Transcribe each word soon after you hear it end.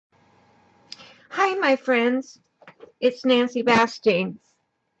Hi, my friends. It's Nancy Bastine.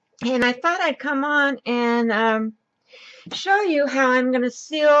 And I thought I'd come on and show you how I'm going to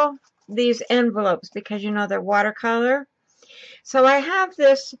seal these envelopes because, you know, they're watercolor. So I have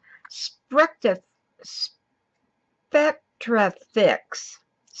this Spectrafix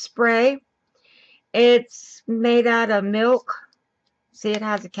spray. It's made out of milk. See, it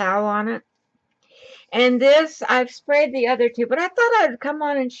has a cow on it. And this, I've sprayed the other two, but I thought I'd come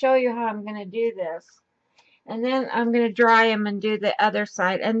on and show you how I'm going to do this. And then I'm going to dry them and do the other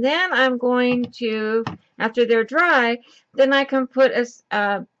side. And then I'm going to, after they're dry, then I can put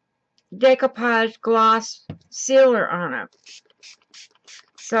a decoupage gloss sealer on them.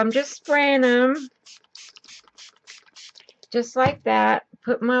 So I'm just spraying them just like that.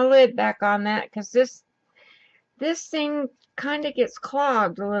 Put my lid back on that because this thing kind of gets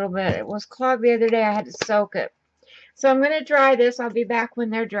clogged a little bit. It was clogged the other day. I had to soak it. So I'm going to dry this. I'll be back when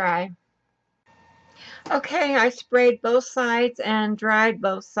they're dry. Okay, I sprayed both sides and dried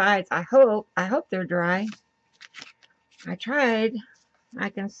both sides. I hope they're dry. I tried. I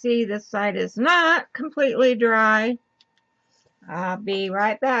can see this side is not completely dry. I'll be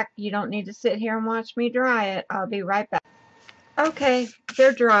right back. You don't need to sit here and watch me dry it. I'll be right back. Okay,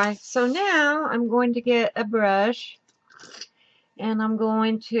 they're dry. So now I'm going to get a brush and I'm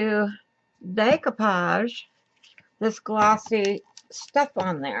going to decoupage this glossy stuff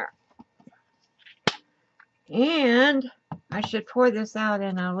on there. And I should pour this out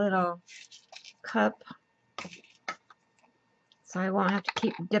in a little cup so I won't have to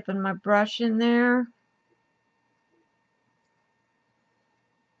keep dipping my brush in there.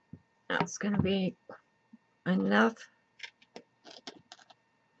 That's going to be enough.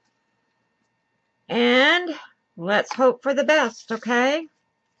 And let's hope for the best, okay?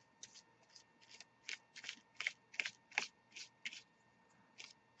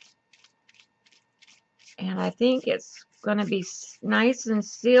 And I think it's going to be nice and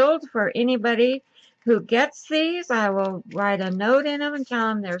sealed for anybody who gets these. I will write a note in them and tell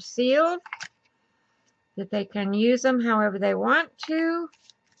them they're sealed, that they can use them however they want to.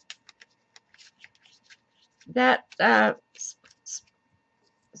 That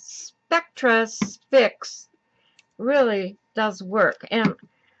Spectrafix really does work. And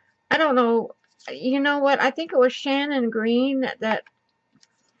I don't know, you know what? I think it was Shannon Green that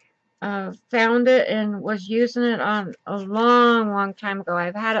found it and was using it on a long time ago.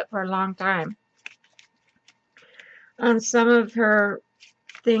 I've had it for a long time on some of her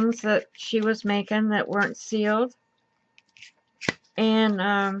things that she was making that weren't sealed. And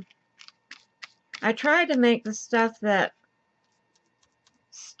I tried to make the stuff that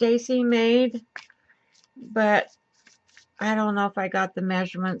Stacy made, but I don't know if I got the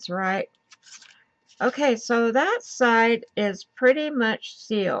measurements right. Okay, so that side is pretty much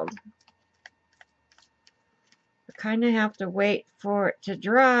sealed. I kind of have to wait for it to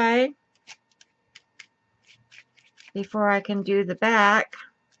dry before I can do the back.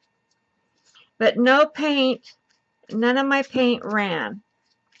 But no paint, none of my paint ran.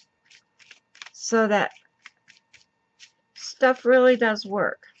 So that stuff really does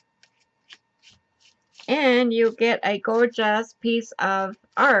work. And you get a gorgeous piece of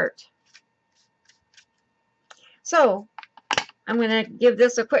art. So I'm going to give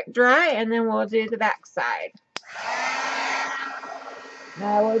this a quick dry and then we'll do the back side.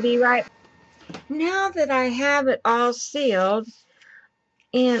 I will be right back. Now that I have it all sealed,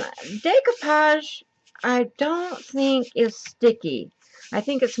 and decoupage I don't think is sticky. I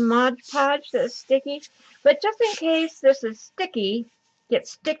think it's Mod Podge that's sticky. But just in case this is sticky,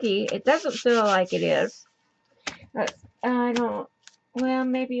 gets sticky, it doesn't feel like it is. But I don't, well,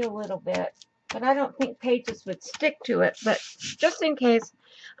 maybe a little bit. But I don't think pages would stick to it. But just in case,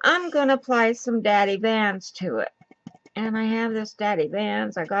 I'm going to apply some Daddy Vans to it. And I have this Daddy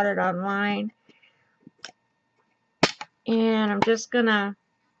Vans. I got it online. And I'm just going to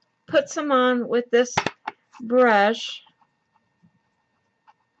put some on with this brush.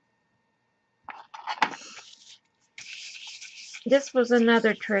 This was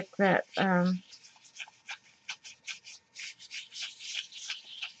another trick that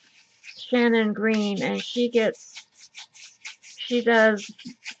Shannon Green, and she does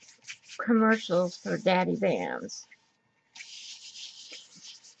commercials for Daddy Vans.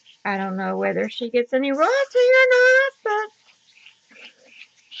 I don't know whether she gets any royalty or not, but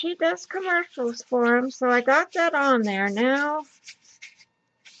she does commercials for them, so I got that on there. Now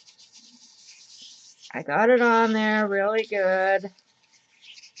I got it on there really good.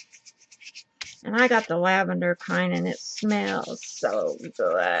 And I got the lavender kind, and it smells so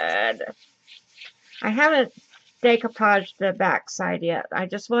good. I haven't decoupaged the back side yet. I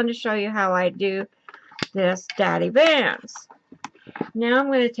just wanted to show you how I do this Daddy Vans. Now I'm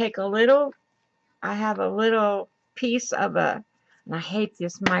going to take a little, I have a little piece of and I hate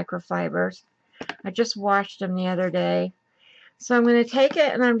these microfibers. I just washed them the other day. So I'm going to take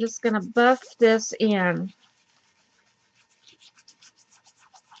it and I'm just going to buff this in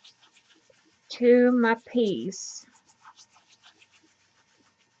to my piece.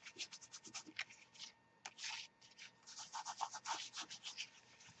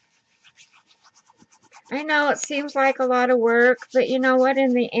 I know it seems like a lot of work, but you know what?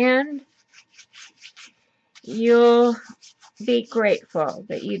 In the end, you'll be grateful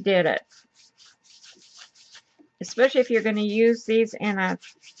that you did it. Especially if you're going to use these in a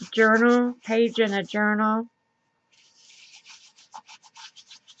journal, page in a journal.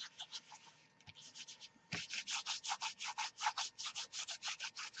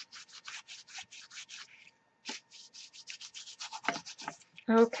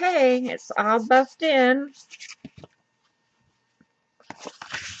 Okay, it's all buffed in.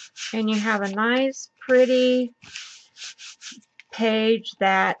 And you have a nice, pretty page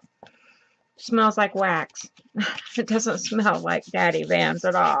that smells like wax. It doesn't smell like Daddy Vans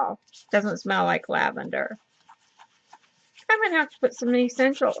at all. It doesn't smell like lavender. I'm going to have to put some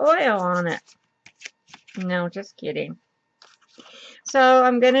essential oil on it. No, just kidding. So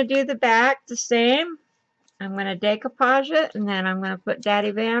I'm going to do the back the same. I'm going to decoupage it, and then I'm going to put Daddy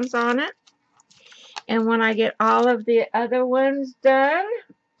Vans on it. And when I get all of the other ones done,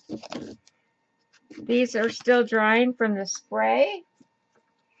 these are still drying from the spray.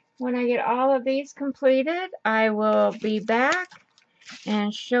 When I get all of these completed, I will be back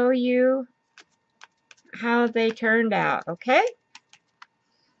and show you how they turned out, okay?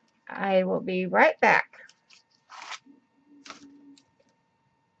 I will be right back.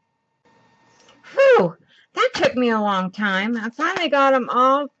 Whew, that took me a long time. I finally got them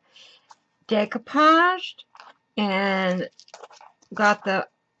all decoupaged and got the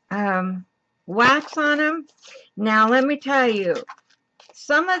wax on them. Now let me tell you,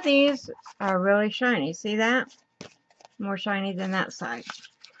 some of these are really shiny. See that? More shiny than that side.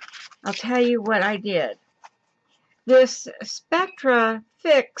 I'll tell you what I did. This Spectra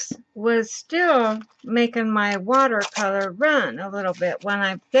Fix was still making my watercolor run a little bit when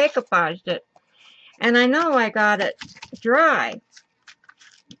I decoupaged it. And I know I got it dry.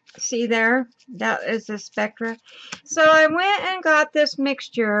 See there? That is the Spectra. So I went and got this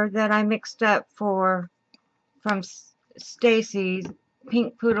mixture that I mixed up from Stacy's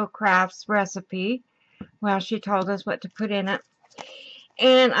Pink Poodle Crafts recipe. Well, she told us what to put in it.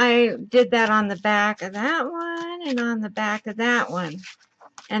 And I did that on the back of that one and on the back of that one.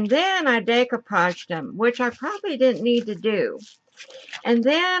 And then I decoupaged them, which I probably didn't need to do. And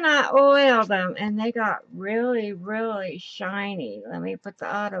then I oiled them, and they got really, really shiny. Let me put the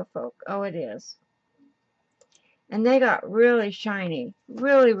autofocus. Oh, it is. And they got really shiny.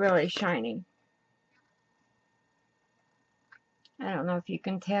 Really, really shiny. I don't know if you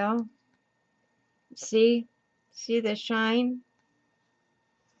can tell. See? See the shine?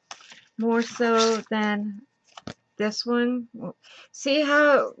 More so than this one. See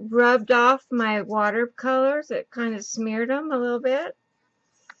how it rubbed off my watercolors? It kind of smeared them a little bit.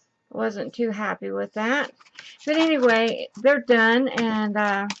 Wasn't too happy with that. But anyway, they're done,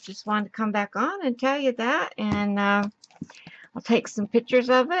 and just wanted to come back on and tell you that. And I'll take some pictures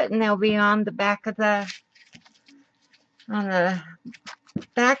of it, and they'll be on the back of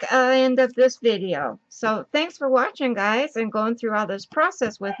back end of this video. So thanks for watching, guys, and going through all this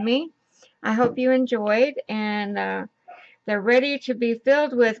process with me. I hope you enjoyed, and they're ready to be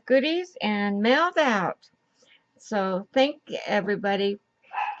filled with goodies and mailed out. So thank everybody.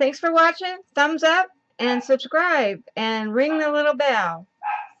 Thanks for watching. Thumbs up and subscribe and ring the little bell.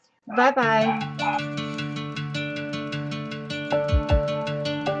 Bye-bye.